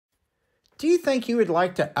Do you think you would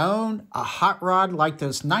like to own a hot rod like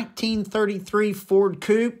this 1933 Ford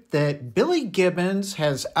Coupe that Billy Gibbons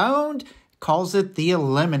has owned? Calls it the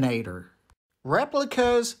Eliminator.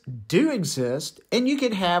 Replicas do exist, and you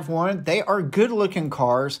could have one. They are good-looking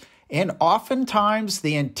cars, and oftentimes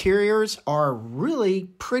the interiors are really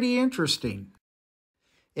pretty interesting.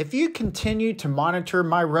 If you continue to monitor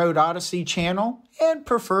my Road Odyssey channel, and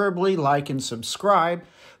preferably like and subscribe,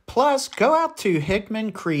 plus go out to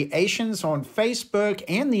Hickman Creations on Facebook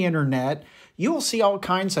and the internet, you will see all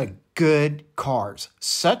kinds of good cars,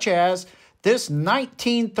 such as this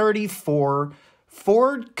 1934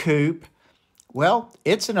 Ford Coupe. Well,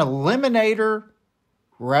 it's an Eliminator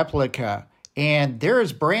replica, and there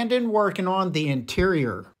is Brandon working on the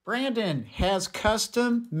interior. Brandon has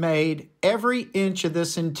custom made every inch of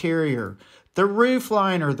this interior. The roof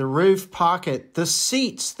liner, the roof pocket, the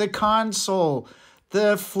seats, the console,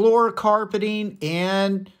 the floor carpeting,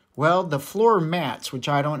 and, well, the floor mats, which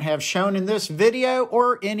I don't have shown in this video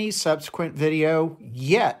or any subsequent video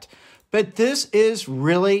yet. But this is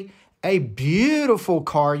really a beautiful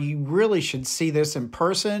car. You really should see this in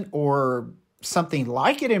person or something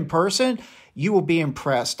like it in person. You will be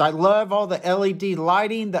impressed. I love all the LED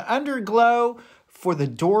lighting, the underglow for the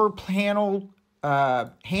door panel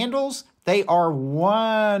handles. They are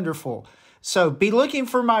wonderful. So be looking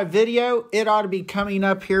for my video. It ought to be coming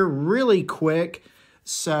up here really quick.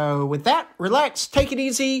 So with that, relax, take it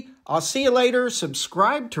easy. I'll see you later.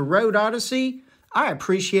 Subscribe to Road Odyssey. I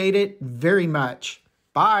appreciate it very much.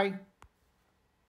 Bye.